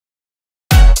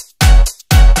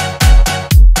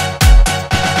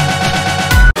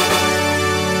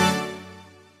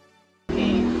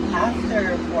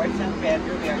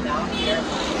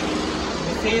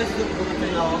MUSEO SUGBO to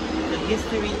know the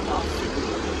history of Cebu.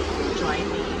 Join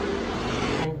me.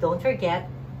 And don't forget,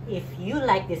 if you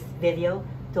like this video,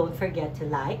 don't forget to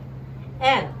like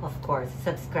and, of course,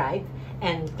 subscribe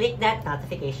and click that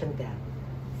notification bell.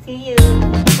 See you!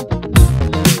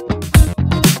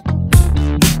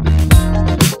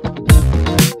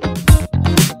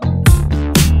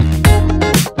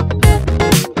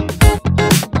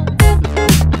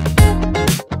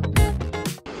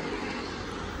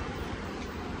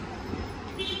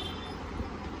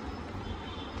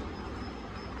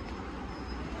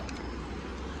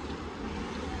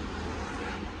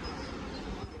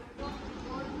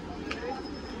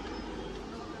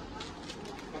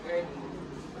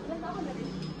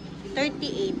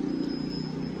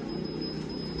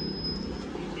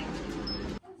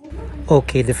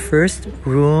 Okay, the first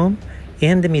room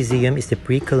in the museum is the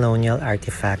pre-colonial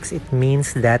artifacts. It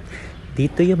means that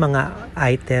dito yung mga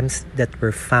items that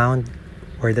were found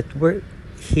or that were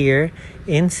here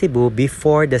in Cebu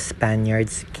before the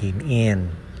Spaniards came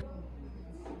in.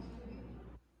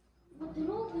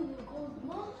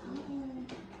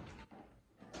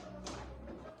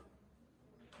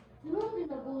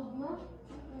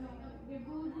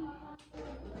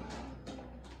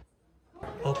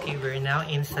 Okay, we're now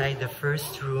inside the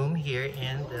first room here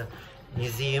in the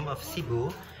Museum of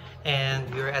Cebu, and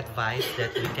we're advised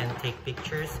that we can take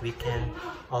pictures, we can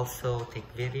also take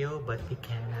video, but we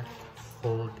cannot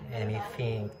hold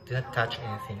anything, do not touch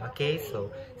anything. Okay,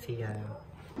 so see ya.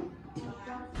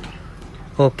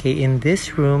 Okay, in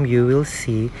this room you will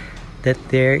see that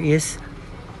there is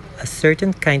a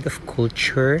certain kind of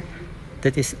culture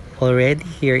that is already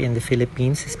here in the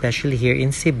Philippines, especially here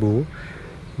in Cebu,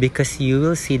 because you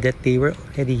will see that they were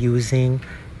already using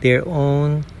their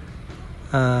own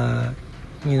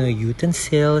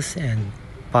utensils and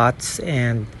pots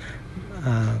and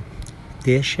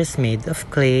dishes made of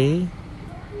clay.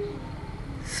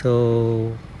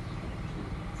 So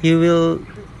you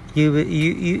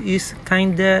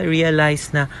kinda realize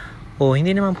na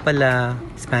hindi naman pala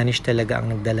Spanish talaga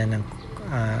ang nagdala ng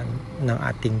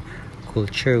ating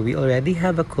culture. We already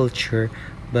have a culture,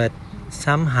 but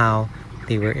somehow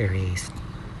they were erased.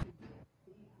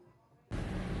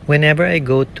 Whenever I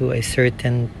go to a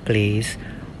certain place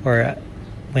or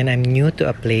when I'm new to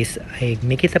a place, I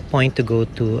make it a point to go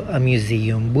to a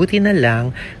museum. Buti na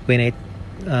lang when I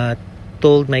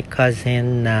told my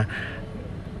cousin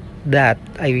that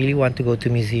I really want to go to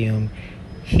museum,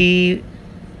 he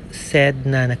said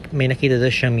na may nakita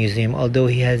daw siyang museum, although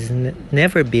he has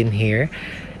never been here,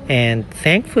 and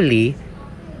thankfully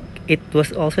it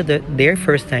was also their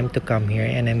first time to come here,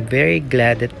 and I'm very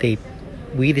glad that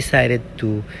we decided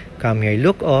to come here.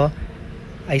 Look,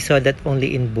 I saw that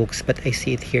only in books, but I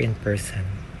see it here in person.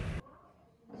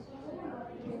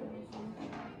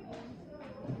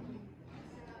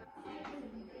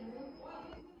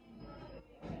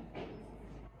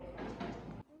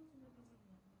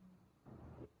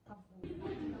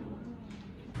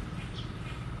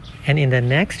 And in the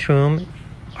next room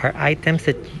are items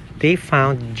that they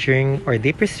found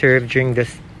they preserved during the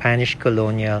Spanish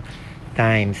colonial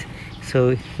times.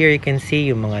 So here you can see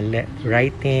yung mga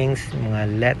writings,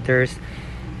 mga letters,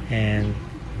 and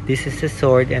this is a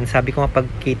sword. And sabi ko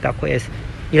mapagkita ko is,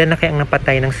 ilan na kaya ang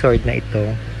napatay ng sword na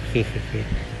ito? Hehehe.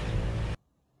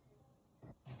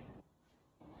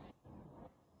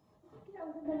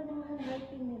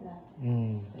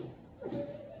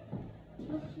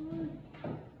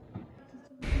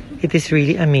 It is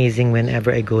really amazing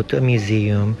whenever I go to a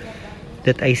museum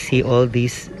that I see all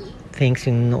these things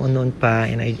yung noon pa,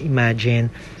 and I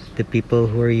imagine the people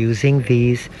who are using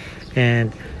these,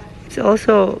 and it's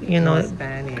also,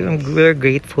 we're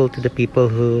grateful to the people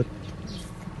who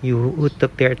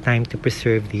took their time to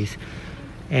preserve these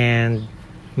and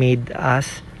made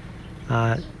us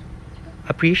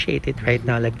appreciate it right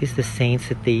now. Like this, the saints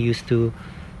that they used to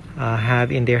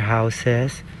have in their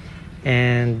houses,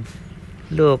 and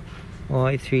look,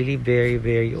 it's really very,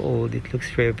 very old. It looks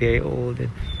very, very old,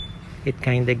 and it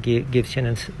kind of gives you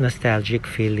a nostalgic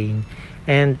feeling.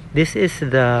 And this is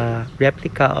the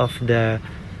replica of the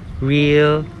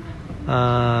real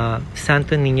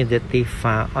Santo Niño that they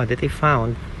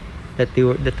found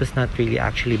that was not really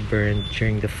actually burned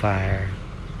during the fire.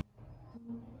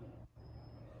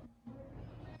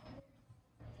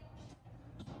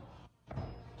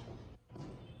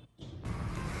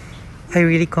 I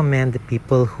really commend the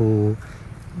people who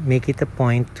make it a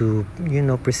point to,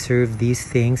 preserve these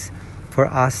things for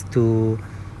us to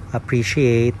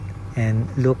appreciate and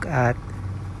look at.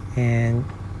 And,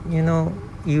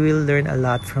 you will learn a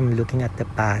lot from looking at the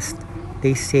past.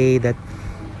 They say that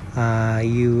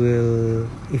You will,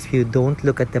 if you don't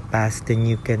look at the past, then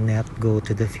you cannot go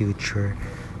to the future.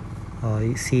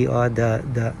 You see all the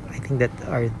I think that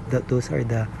are those are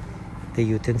the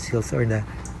utensils or the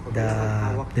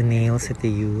nails that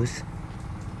they use.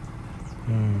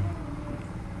 Hmm.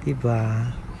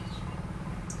 Diba?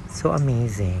 So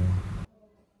amazing.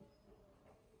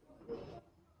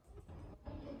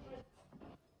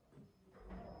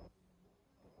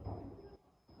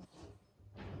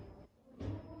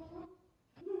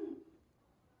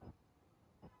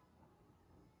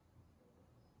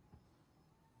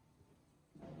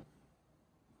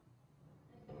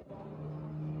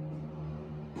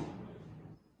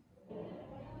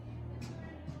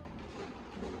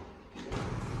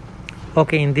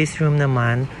 Okay, in this room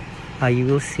naman, you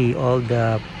will see all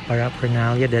the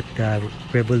paraphernalia that the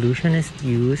revolutionists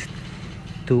used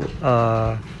to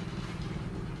uh,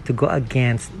 to go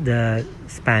against the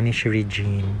Spanish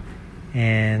regime.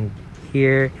 And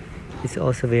here it's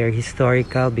also very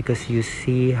historical because you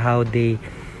see how they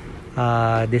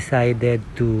decided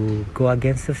to go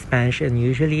against the Spanish, and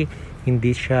usually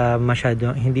hindi siya,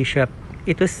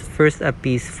 it was first a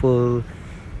peaceful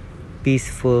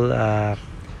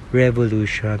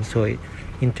revolution. So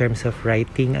in terms of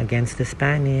writing against the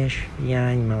Spanish,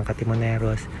 yan, yung mga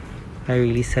Katimoneros, I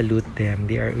really salute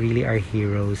them. They are really our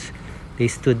heroes.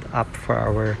 They stood up for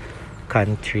our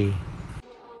country.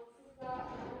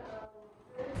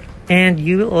 And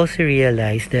you will also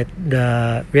realize that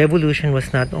the revolution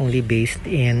was not only based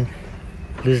in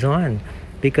Luzon,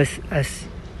 because as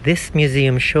this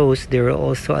museum shows, there were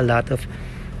also a lot of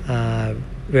uh,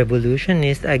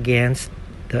 revolutionists against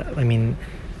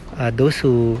those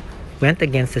who went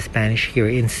against the Spanish here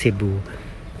in Cebu.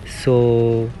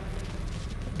 So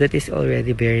that is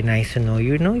already very nice to know.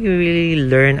 You know, you really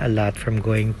learn a lot from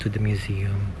going to the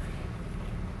museum.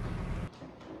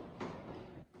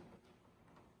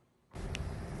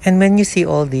 And when you see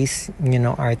all these,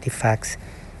 artifacts,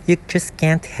 you just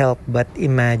can't help but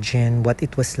imagine what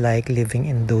it was like living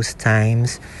in those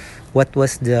times. What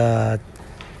was the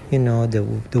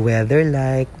weather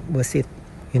like? Was it,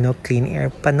 clean air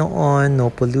pa noon, no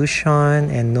pollution,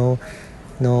 and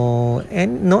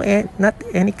not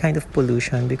any kind of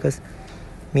pollution, because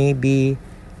maybe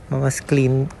mas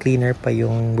cleaner pa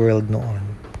yung world noon.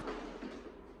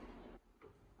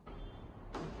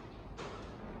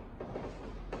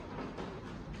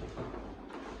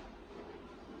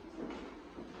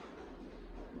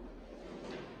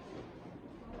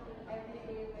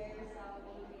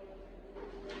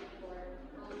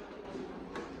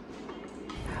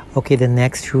 Okay, the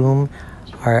next room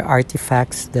are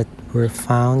artifacts that were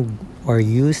found or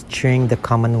used during the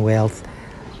Commonwealth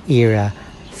era.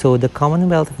 So the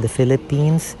Commonwealth of the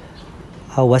Philippines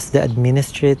was the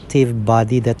administrative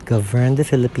body that governed the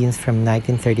Philippines from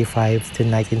 1935 to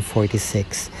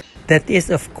 1946. That is,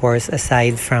 of course,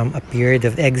 aside from a period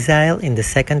of exile in the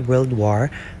Second World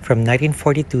War from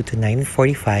 1942 to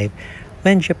 1945,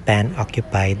 when Japan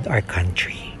occupied our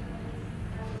country.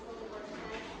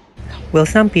 Well,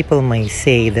 some people may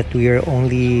say that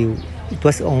it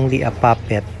was only a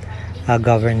puppet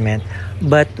government.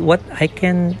 But what I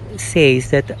can say is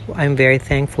that I'm very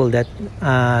thankful that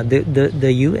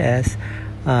the US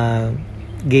uh,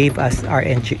 gave us our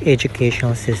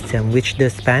educational system, which the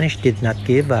Spanish did not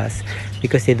give us,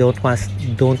 because they don't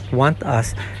want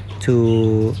us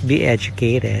to be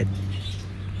educated.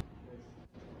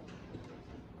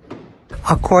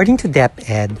 According to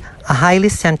DepEd, a highly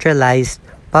centralized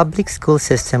public school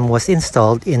system was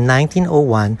installed in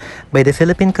 1901 by the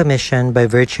Philippine Commission by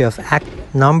virtue of Act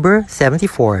Number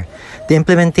 74. The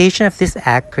implementation of this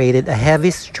act created a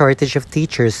heavy shortage of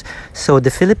teachers, so the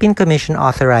Philippine Commission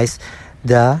authorized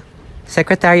the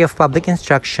Secretary of Public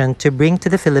Instruction to bring to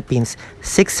the Philippines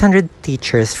 600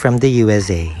 teachers from the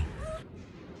USA.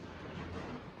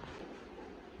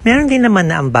 Meron din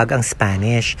naman na ambag ang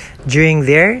Spanish. During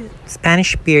their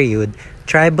Spanish period,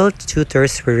 tribal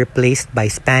tutors were replaced by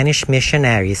Spanish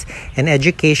missionaries, and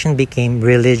education became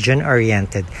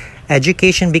religion-oriented.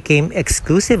 Education became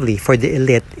exclusively for the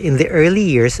elite in the early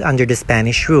years under the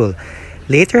Spanish rule.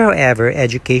 Later, however,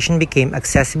 education became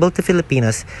accessible to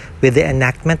Filipinos with the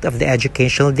enactment of the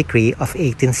Educational Decree of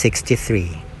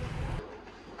 1863.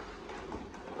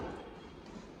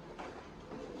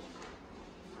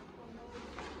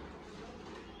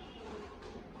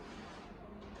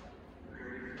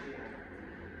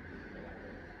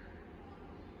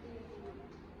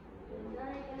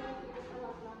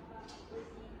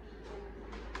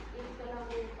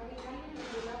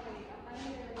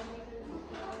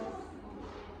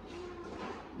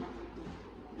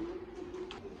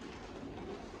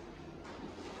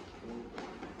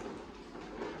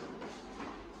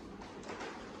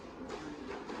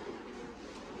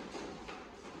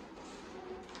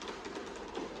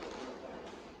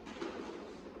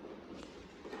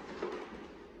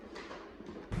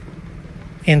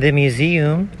 In the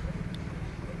museum,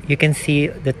 you can see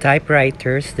the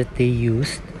typewriters that they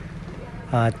used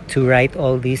to write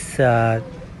all these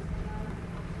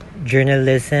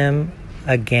journalism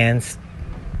against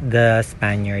the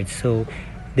Spaniards. So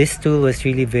this tool was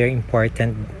really very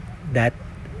important that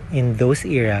in those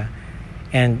era.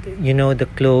 And you know, the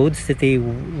clothes that they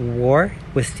wore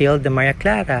was still the Maria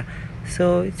Clara.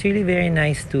 So it's really very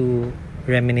nice to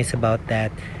reminisce about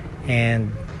that,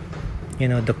 and you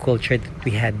know, the culture that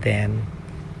we had then.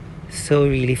 So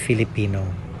really Filipino.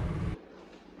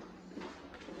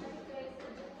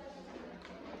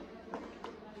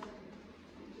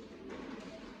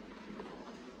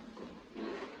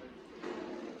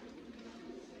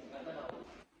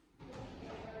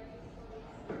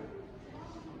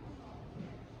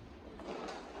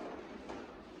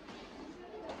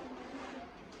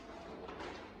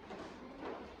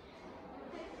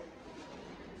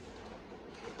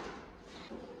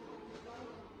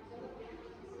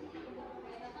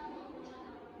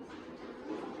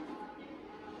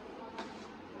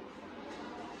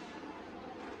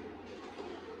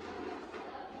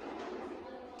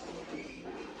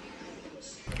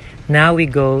 Now we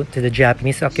go to the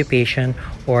Japanese occupation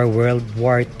or World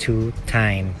War II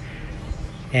time.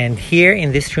 And here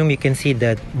in this room, you can see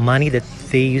the money that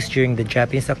they used during the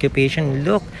Japanese occupation.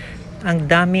 Look, ang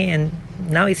dami, and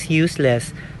now it's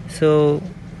useless. So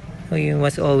you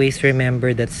must always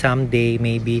remember that someday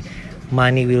maybe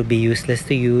money will be useless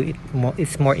to you.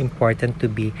 It's more important to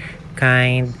be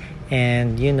kind,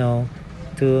 and you know,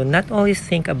 to not always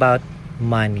think about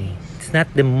money. It's not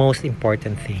the most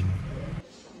important thing.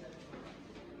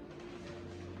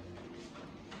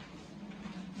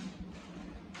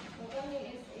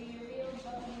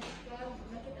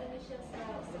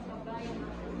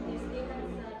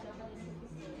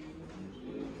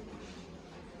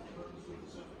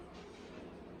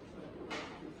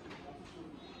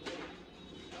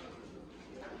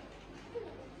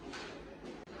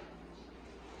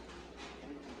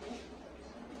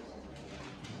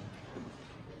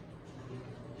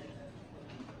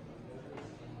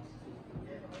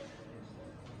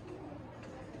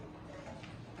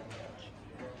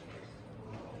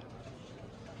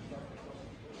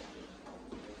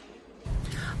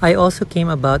 I also came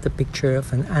about a picture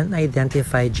of an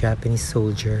unidentified Japanese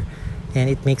soldier, and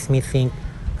it makes me think,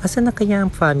 asan na kaya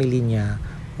ang family niya?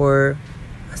 Or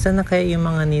asan na kaya yung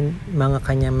mga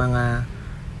kanya mga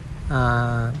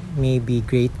maybe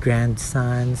great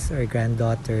grandsons or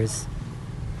granddaughters?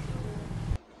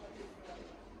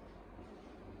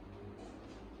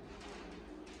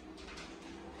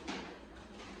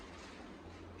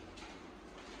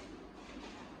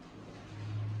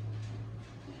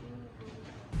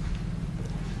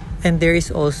 And there is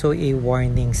also a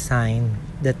warning sign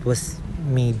that was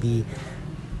maybe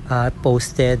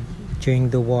posted during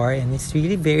the war, and it's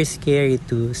really very scary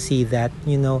to see that.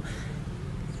 You know,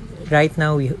 right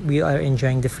now we are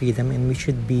enjoying the freedom, and we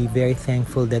should be very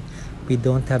thankful that we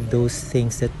don't have those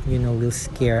things that, you know, will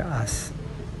scare us.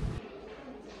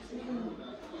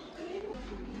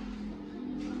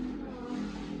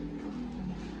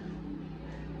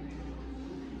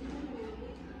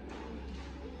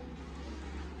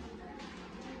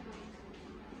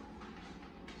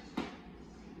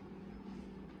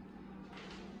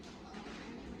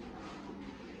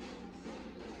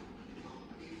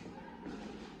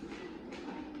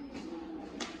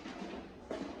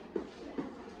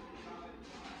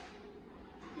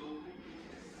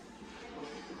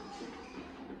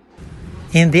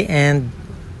 In the end,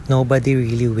 nobody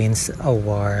really wins a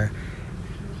war.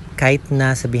 Kahit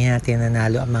na sabihin natin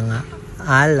nanalo ang mga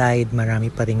allied,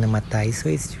 marami pa ring namatay. So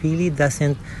it's really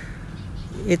doesn't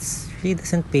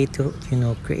pay to, you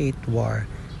know, create war.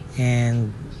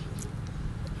 And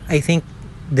I think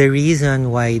the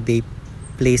reason why they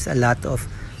place a lot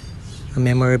of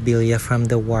memorabilia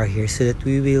from the war here, so that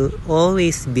we will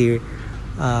always be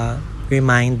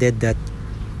reminded that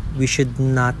we should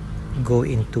not go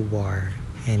into war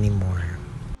anymore.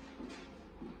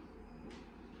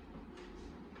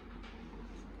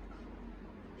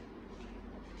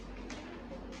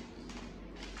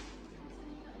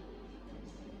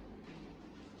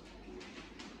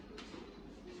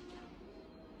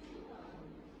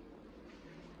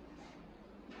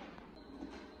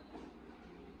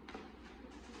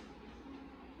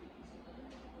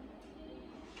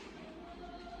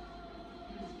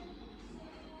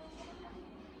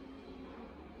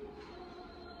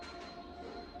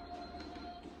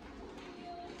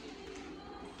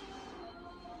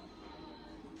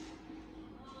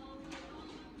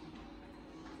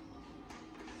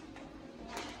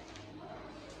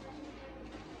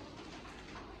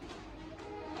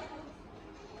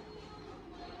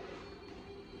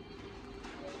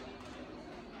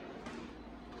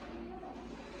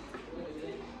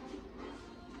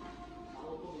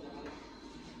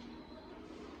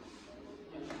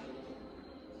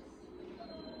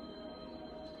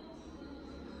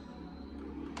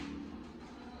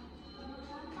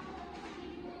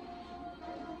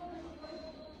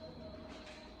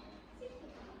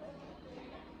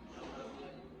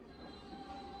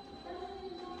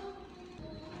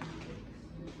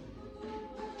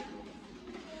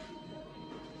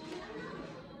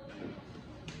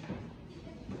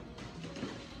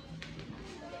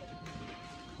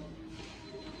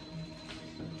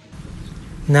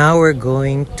 Now we're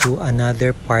going to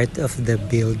another part of the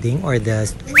building or the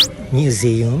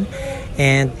museum,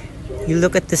 and you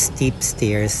look at the steep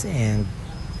stairs and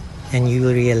you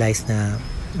will realize na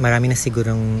marami na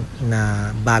sigurong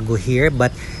na bago here,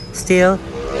 but still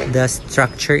the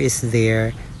structure is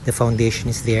there, the foundation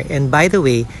is there. And by the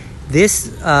way,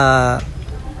 this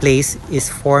place is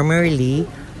formerly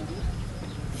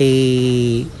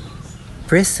a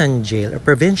prison jail, a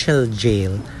provincial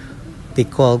jail they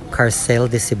call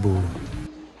Carcel de Cebu.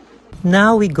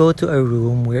 Now we go to a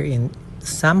room wherein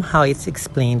somehow it's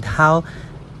explained how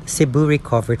Cebu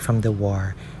recovered from the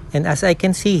war. And as I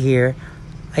can see here,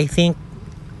 I think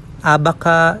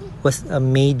abaca was a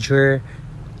major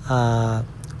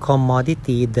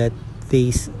commodity that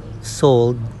they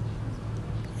sold,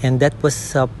 and that was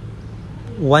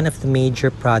one of the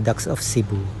major products of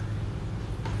Cebu.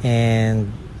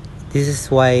 And this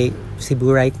is why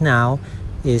Cebu right now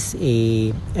is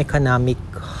a economic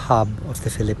hub of the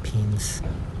Philippines.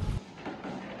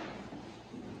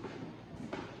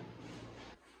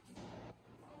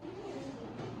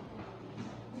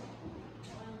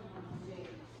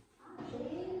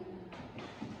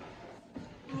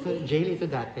 So, jail ito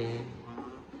dati.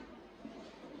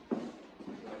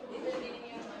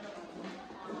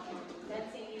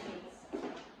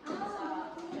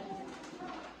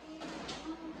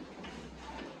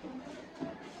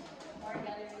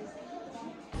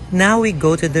 Now we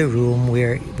go to the room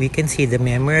where we can see the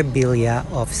memorabilia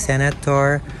of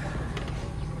Senator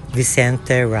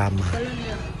Vicente Rama.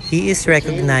 He is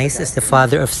recognized as the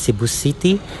father of Cebu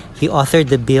City. He authored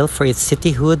the bill for its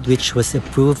cityhood, which was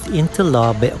approved into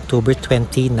law by October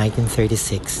 20,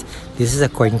 1936. This is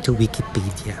according to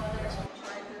Wikipedia.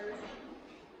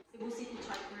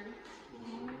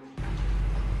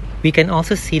 We can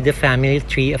also see the family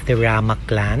tree of the Rama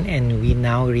clan, and we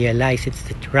now realize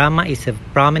that Rama is a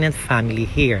prominent family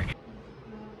here.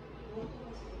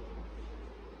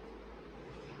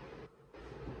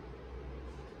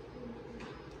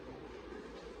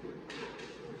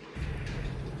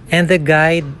 And the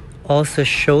guide also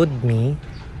showed me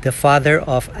the father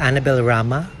of Annabel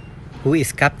Rama, who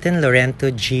is Captain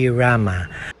Lorento G. Rama.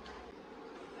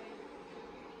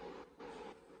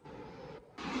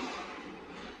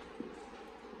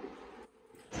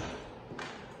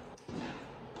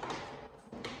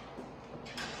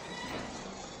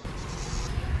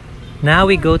 Now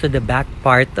we go to the back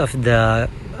part of the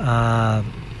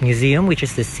museum, which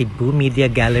is the Cebu Media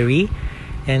Gallery.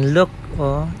 And look,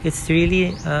 oh, it's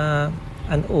really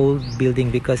an old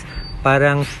building because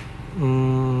parang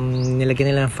nilagyan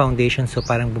nila ng foundation, so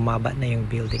parang bumaba na yung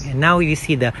building. And now you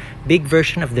see the big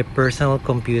version of the personal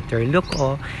computer. Look,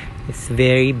 oh, it's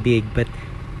very big, but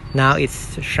now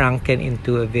it's shrunken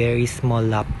into a very small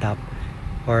laptop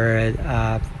or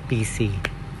PC.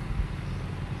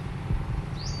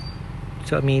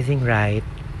 So amazing, right?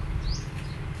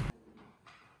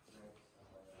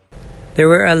 There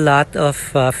were a lot of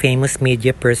famous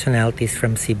media personalities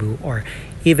from Cebu, or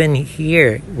even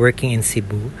here working in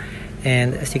Cebu.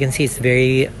 And as you can see,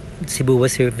 Cebu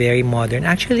was very modern.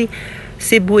 Actually,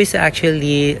 Cebu is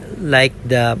actually like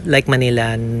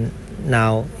Manila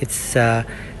now. It's the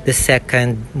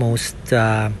second most,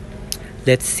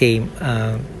 let's say,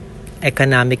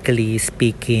 economically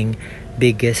speaking,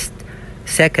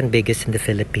 second biggest in the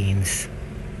Philippines.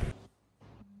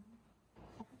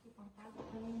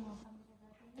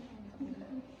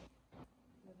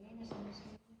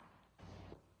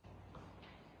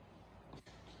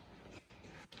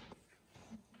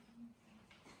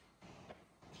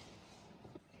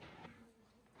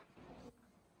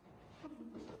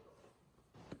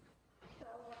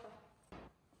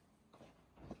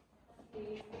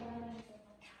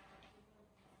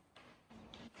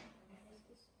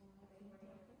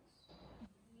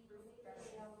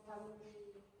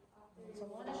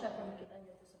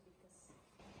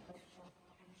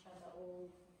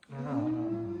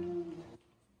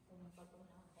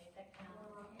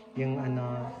 Yung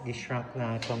di-shrunk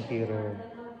na computer.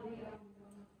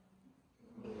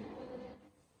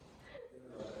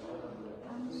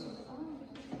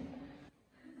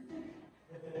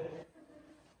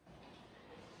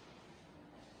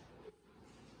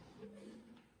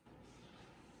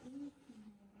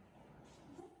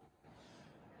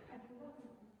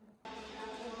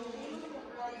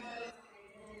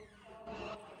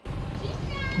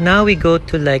 Now we go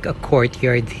to like a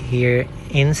courtyard here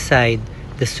inside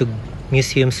the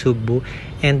Museum Sugbo.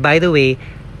 And by the way,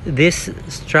 this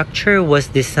structure was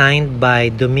designed by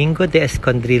Domingo de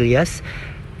Escondrillas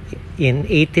in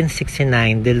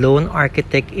 1869, the lone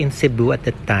architect in Cebu at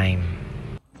the time.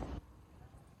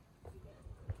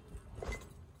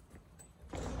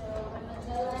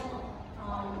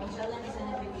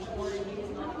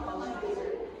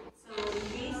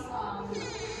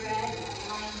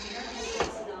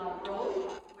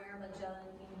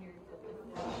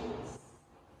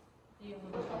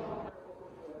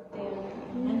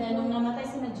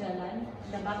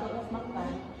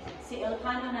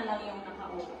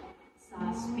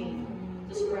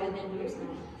 years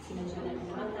na sila dyan na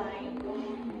namatay.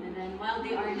 And then while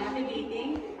they are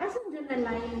navigating, Asan dyan na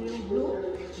line yung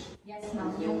blue? yes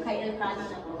ma'am, yung kay Elcano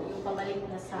na po, yung pabalik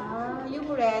na sa Yung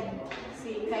red.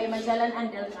 kay Magellan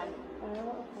and Elcano,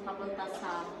 Okay. papunta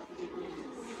sa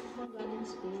Pilipinas. Magaling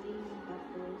spelling.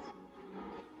 Tapos,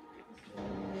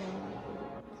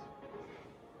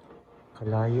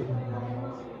 Kalayo.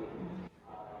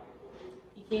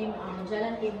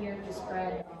 Magellan came here to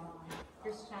spread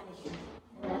Christianity.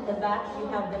 And at the back, you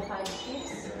have the 5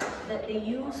 ships that they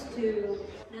used to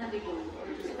navigate or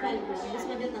to spread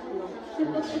Christianity.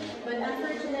 But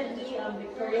unfortunately,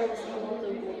 Victoria was able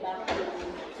to go back to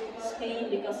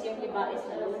Spain because yung iba is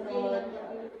nalunod,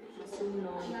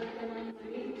 nasunog.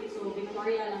 So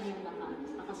Victoria lang yung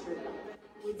nakasurvive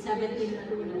with 17 na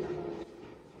lang.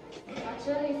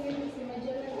 actually, si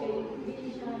Magellan kay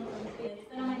hindi siya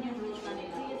Ito naman yung route na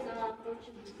nila.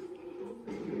 Portuguese.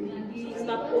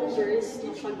 Stopovers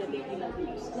yung pagdating nila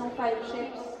dito Ng 5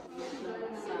 ships.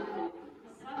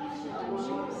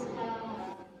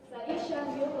 Sa Asia,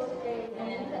 Europe, kay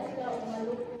nakita sila o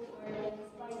Maluku or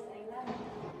Spice Island.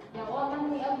 Yawa man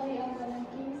ni Abri ang kanang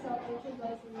king sa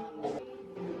Portugal.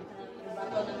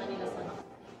 bago naman nila sa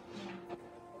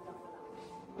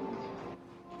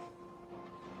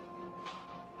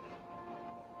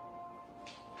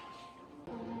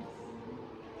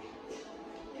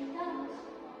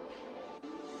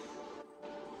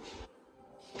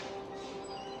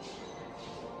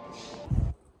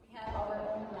we have our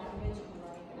own language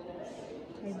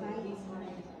and writings.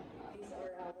 These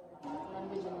are our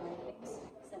language and writings.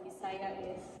 Sa Bisaya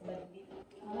is Bandit.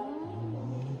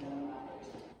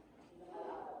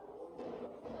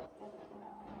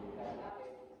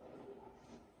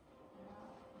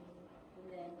 And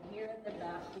then here at the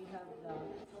back, we have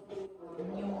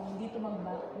yung dito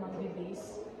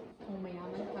mag-base kung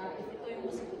mayaman ka. If ito yung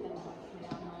masikutan mo,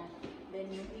 mayaman. Then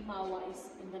yung Imawa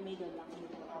is in the middle lang yung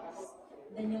taas.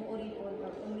 Then yung Uripon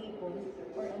or Umipon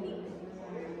or Aling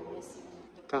is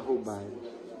Kahubad.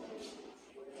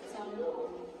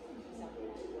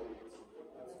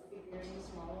 very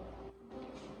small.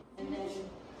 And then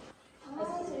So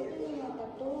ito yung mga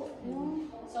tato, no?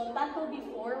 so tato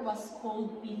before was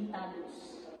called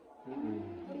pintados.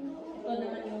 Ito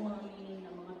naman yung mga meaning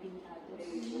ng mga pintados.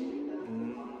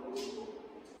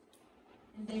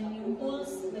 And then yung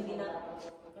tools na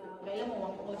kailan mo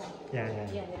wangkod. Yeah.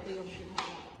 Yan, ito yung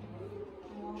pintados.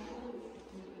 Yung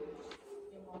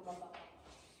mga baba.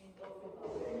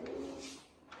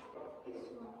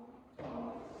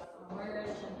 Where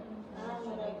siya?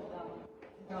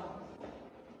 Ground.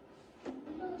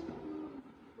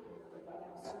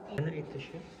 Ano ito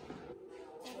siya?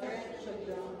 Where siya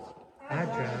ground.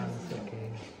 Drums. Okay.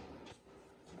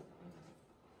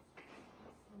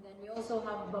 And then you also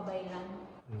have babaylan.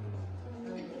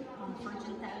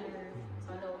 Fortune teller,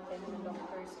 sa loob tayo ng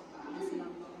doctors, sila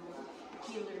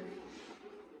healer.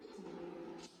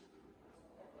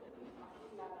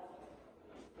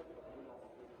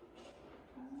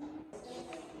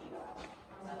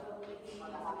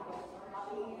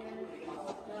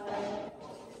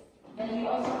 And we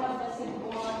also have the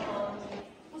Cebuan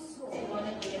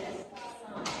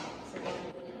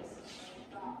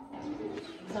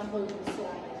example, puso.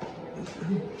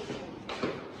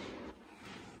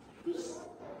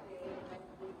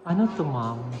 Ano to,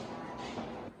 ma'am?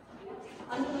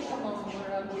 Ano ito mga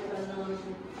marami ka ng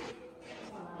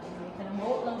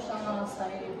kanamot lang siya nga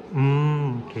style.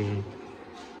 Okay.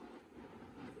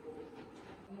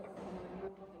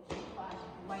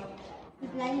 White.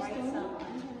 Limestone?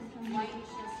 White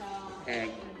siya sa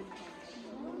Egg.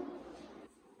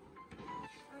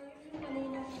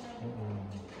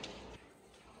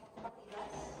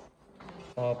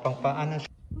 Pangpaano siya?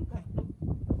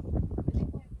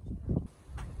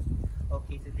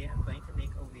 Okay, today I'm going to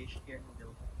make a wish here in the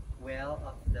well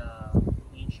of the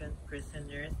ancient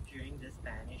prisoners during the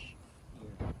Spanish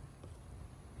era.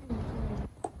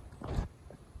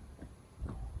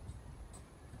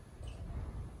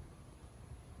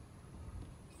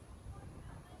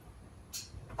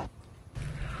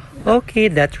 Okay,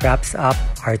 that wraps up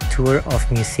our tour of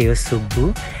Museo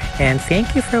Subu, and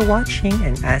thank you for watching,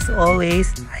 and as always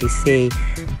I say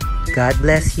God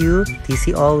bless you,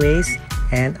 TC always,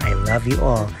 and I love you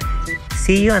all.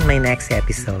 See you on my next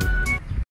episode.